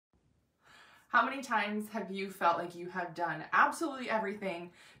How many times have you felt like you have done absolutely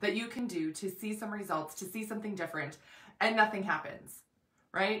everything that you can do to see some results, to see something different, and nothing happens,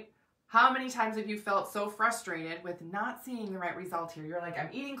 right? How many times have you felt so frustrated with not seeing the right result here? You're like, I'm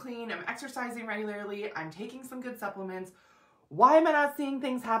eating clean, I'm exercising regularly, I'm taking some good supplements. Why am I not seeing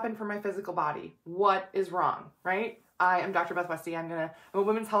things happen for my physical body? What is wrong, right? I am Dr. Beth Westie. I'm a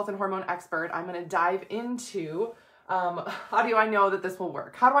women's health and hormone expert. I'm gonna dive into how do I know that this will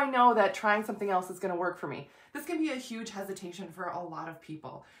work? How do I know that trying something else is gonna work for me? This can be a huge hesitation for a lot of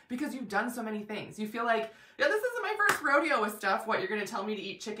people because you've done so many things. You feel like, yeah, this isn't my first rodeo with stuff. What, you're gonna tell me to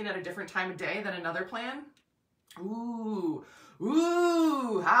eat chicken at a different time of day than another plan? Ooh,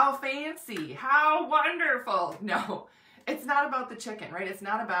 how fancy, how wonderful. No. It's not about the chicken, right? It's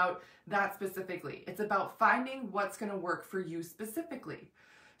not about that specifically. It's about finding what's going to work for you specifically.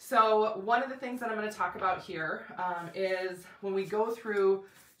 So one of the things that I'm going to talk about here is when we go through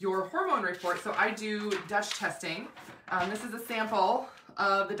your hormone report. So I do Dutch testing. This is a sample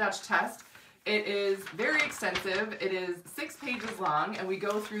of the Dutch test. It is very extensive. It is 6 pages long, and we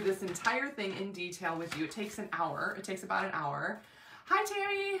go through this entire thing in detail with you. It takes an hour. It takes about an hour. Hi,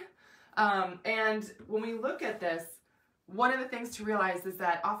 Tammy. And when we look at this, one of the things to realize is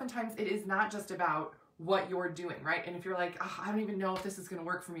that oftentimes it is not just about what you're doing, right? And if you're like, oh, I don't even know if this is going to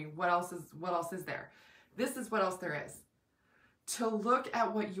work for me, what else is there? This is what else there is. To look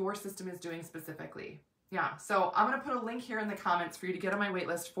at what your system is doing specifically. Yeah, so I'm going to put a link here in the comments for you to get on my wait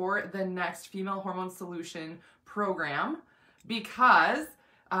list for the next Female Hormone Solution program, because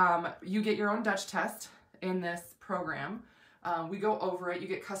you get your own Dutch test in this program. We go over it, you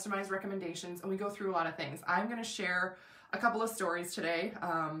get customized recommendations, and we go through a lot of things. I'm going to share a couple of stories today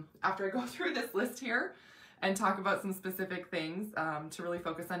after I go through this list here and talk about some specific things to really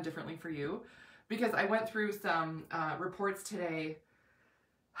focus on differently for you, because I went through some reports today,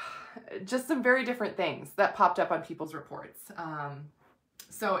 just some very different things that popped up on people's reports.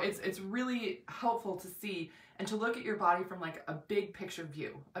 So it's really helpful to see and to look at your body from like a big picture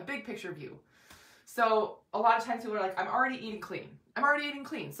view, So a lot of times people are like, I'm already eating clean.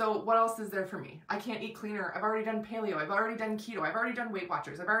 So what else is there for me? I can't eat cleaner. I've already done paleo. I've already done keto. I've already done Weight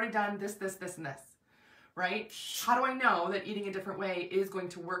Watchers. I've already done this, and this, right? How do I know that eating a different way is going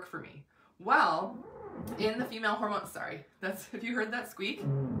to work for me? Well, in the female hormone, have you heard that squeak?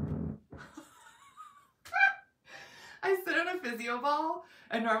 I sit on a physio ball,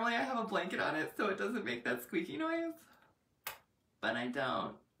 and normally I have a blanket on it so it doesn't make that squeaky noise, but I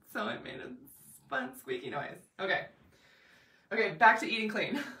don't, so it made a fun squeaky noise. Okay, back to eating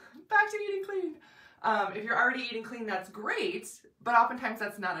clean. If you're already eating clean, that's great, but oftentimes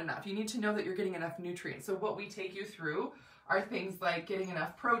that's not enough. You need to know that you're getting enough nutrients. So what we take you through are things like getting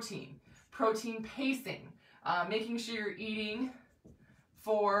enough protein pacing, making sure you're eating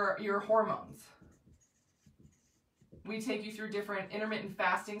for your hormones. We take you through different intermittent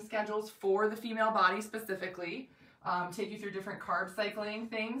fasting schedules for the female body specifically, take you through different carb cycling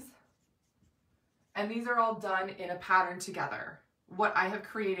things. And these are all done in a pattern together. What I have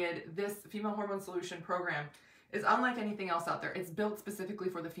created, this Female Hormone Solution program, is unlike anything else out there. It's built specifically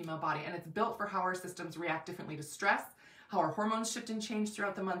for the female body, and it's built for how our systems react differently to stress, how our hormones shift and change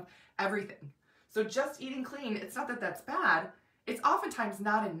throughout the month, everything. So just eating clean, it's not that that's bad. It's oftentimes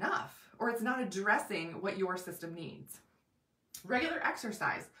not enough, or it's not addressing what your system needs. Regular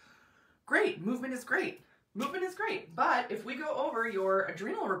exercise, great. Movement is great. But if we go over your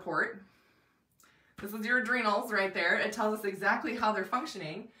adrenal report, this is your adrenals right there. It tells us exactly how they're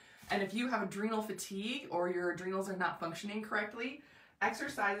functioning. And if you have adrenal fatigue or your adrenals are not functioning correctly,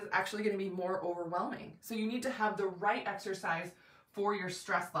 exercise is actually going to be more overwhelming. So you need to have the right exercise for your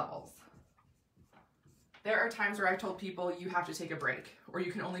stress levels. There are times where I've told people you have to take a break, or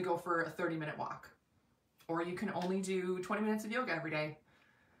you can only go for a 30-minute walk, or you can only do 20 minutes of yoga every day.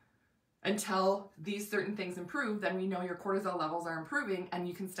 Until these certain things improve, then we know your cortisol levels are improving and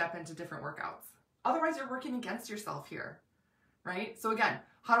you can step into different workouts. Otherwise, you're working against yourself here, right? So again,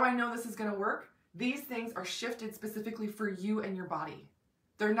 how do I know this is going to work? These things are shifted specifically for you and your body.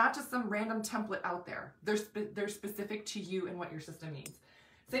 They're not just some random template out there. They're specific to you and what your system needs.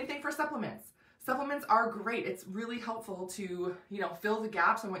 Same thing for supplements. Supplements are great. It's really helpful to, fill the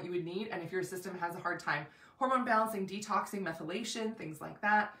gaps on what you would need. And if your system has a hard time hormone balancing, detoxing, methylation, things like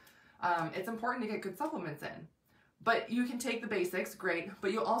that, it's important to get good supplements in. But you can take the basics, great,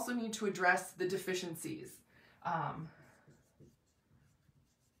 but you'll also need to address the deficiencies.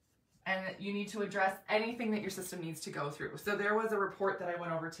 And you need to address anything that your system needs to go through. So there was a report that I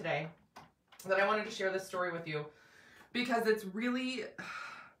went over today that I wanted to share this story with you, because it's really,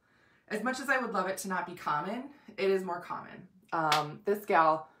 as much as I would love it to not be common, it is more common. This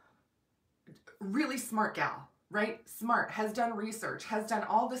gal really smart gal, right? Smart, has done research, has done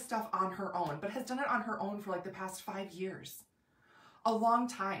all this stuff on her own, but has done it on her own for like the past 5 years. A long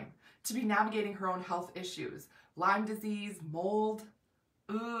time to be navigating her own health issues. Lyme disease, mold,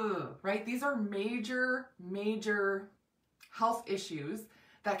 right? These are major, major health issues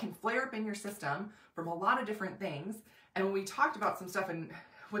that can flare up in your system from a lot of different things. And when we talked about some stuff, and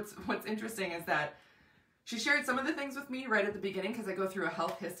what's interesting is that she shared some of the things with me right at the beginning because I go through a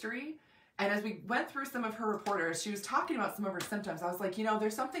health history. And as we went through some of her reporters, she was talking about some of her symptoms. I was like, you know,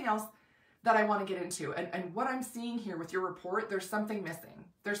 there's something else that I want to get into. And what I'm seeing here with your report, there's something missing.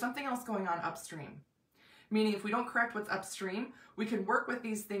 There's something else going on upstream. Meaning if we don't correct what's upstream, we can work with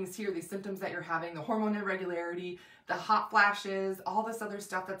these things here, these symptoms that you're having, the hormone irregularity, the hot flashes, all this other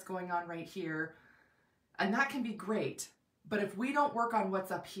stuff that's going on right here. And that can be great. But if we don't work on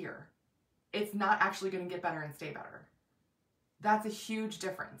what's up here, it's not actually going to get better and stay better. That's a huge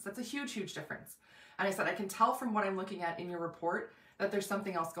difference. That's a huge, huge difference. And I said, I can tell from what I'm looking at in your report that there's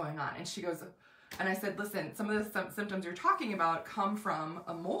something else going on. And she goes, and I said, listen, some of the symptoms you're talking about come from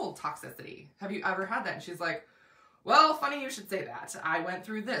a mold toxicity. Have you ever had that? And she's like, well, funny you should say that. I went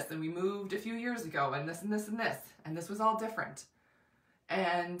through this and we moved a few years ago and this and this and this, and this was all different.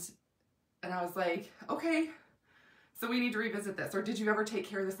 And I was like, okay, so we need to revisit this. Or did you ever take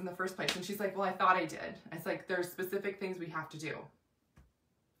care of this in the first place? And she's like, well, I thought I did. It's like, there's specific things we have to do.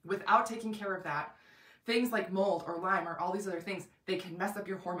 Without taking care of that, things like mold or Lyme or all these other things, they can mess up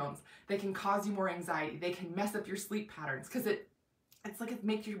your hormones. They can cause you more anxiety. They can mess up your sleep patterns because it's like it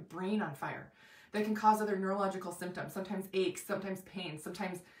makes your brain on fire. They can cause other neurological symptoms, sometimes aches, sometimes pain,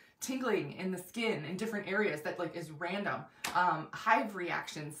 sometimes tingling in the skin in different areas that like is random. Hive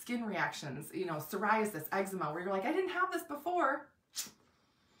reactions, skin reactions, you know, psoriasis, eczema, where you're like, I didn't have this before.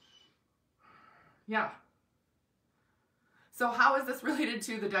 Yeah. So how is this related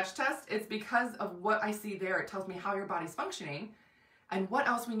to the Dutch test? It's because of what I see there. It tells me how your body's functioning and what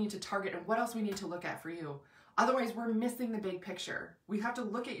else we need to target and what else we need to look at for you. Otherwise, we're missing the big picture. We have to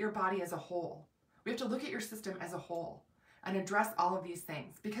look at your body as a whole. We have to look at your system as a whole and address all of these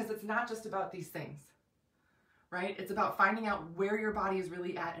things because it's not just about these things, right? It's about finding out where your body is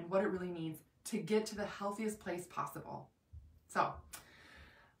really at and what it really needs to get to the healthiest place possible. So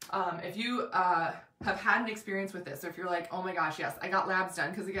if you have had an experience with this, or if you're like, oh my gosh, yes, I got labs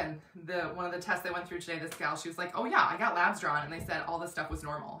done, because again, one of the tests I went through today, this gal, she was like, oh yeah, I got labs drawn, and they said all this stuff was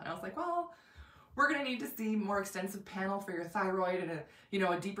normal. And I was like, well, we're gonna need to see more extensive panel for your thyroid and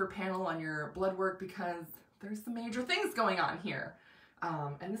a deeper panel on your blood work because there's some major things going on here.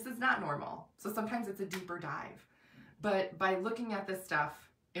 And this is not normal. So sometimes it's a deeper dive. But by looking at this stuff,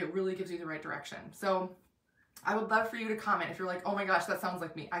 it really gives you the right direction. So I would love for you to comment if you're like, oh my gosh, that sounds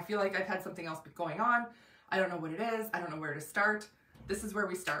like me. I feel like I've had something else going on. I don't know what it is. I don't know where to start. This is where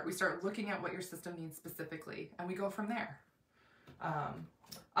we start. We start looking at what your system needs specifically, and we go from there.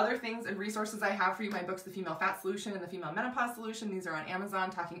 Other things and resources I have for you, my books, The Female Fat Solution and The Female Menopause Solution. These are on Amazon,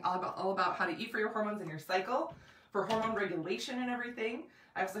 talking all about how to eat for your hormones and your cycle, for hormone regulation and everything.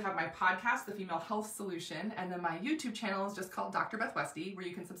 I also have my podcast, The Female Health Solution, and then my YouTube channel is just called Dr. Beth Westie, where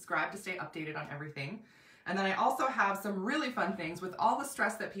you can subscribe to stay updated on everything. And then I also have some really fun things with all the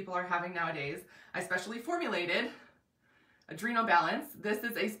stress that people are having nowadays. I specially formulated Adrenal Balance. This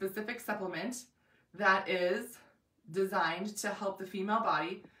is a specific supplement that is designed to help the female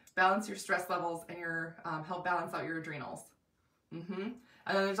body balance your stress levels and help balance out your adrenals. And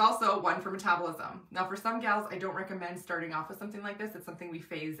then there's also one for metabolism. Now for some gals, I don't recommend starting off with something like this. It's something we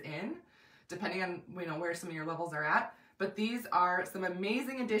phase in, depending on where some of your levels are at. But these are some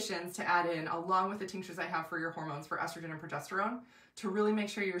amazing additions to add in along with the tinctures I have for your hormones, for estrogen and progesterone, to really make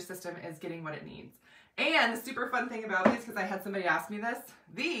sure your system is getting what it needs. And the super fun thing about these, because I had somebody ask me this,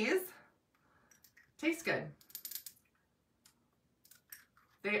 these taste good.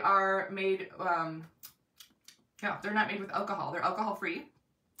 They are made, they're not made with alcohol. They're alcohol free,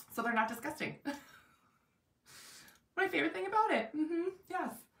 so they're not disgusting. My favorite thing about it.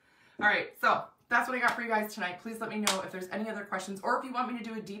 Yes. All right, so that's what I got for you guys tonight. Please let me know if there's any other questions, or if you want me to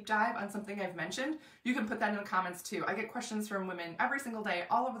do a deep dive on something I've mentioned, you can put that in the comments too. I get questions from women every single day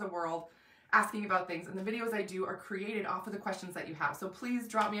all over the world asking about things, and the videos I do are created off of the questions that you have. So please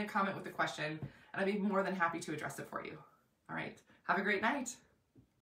drop me a comment with a question, and I'd be more than happy to address it for you. All right, have a great night.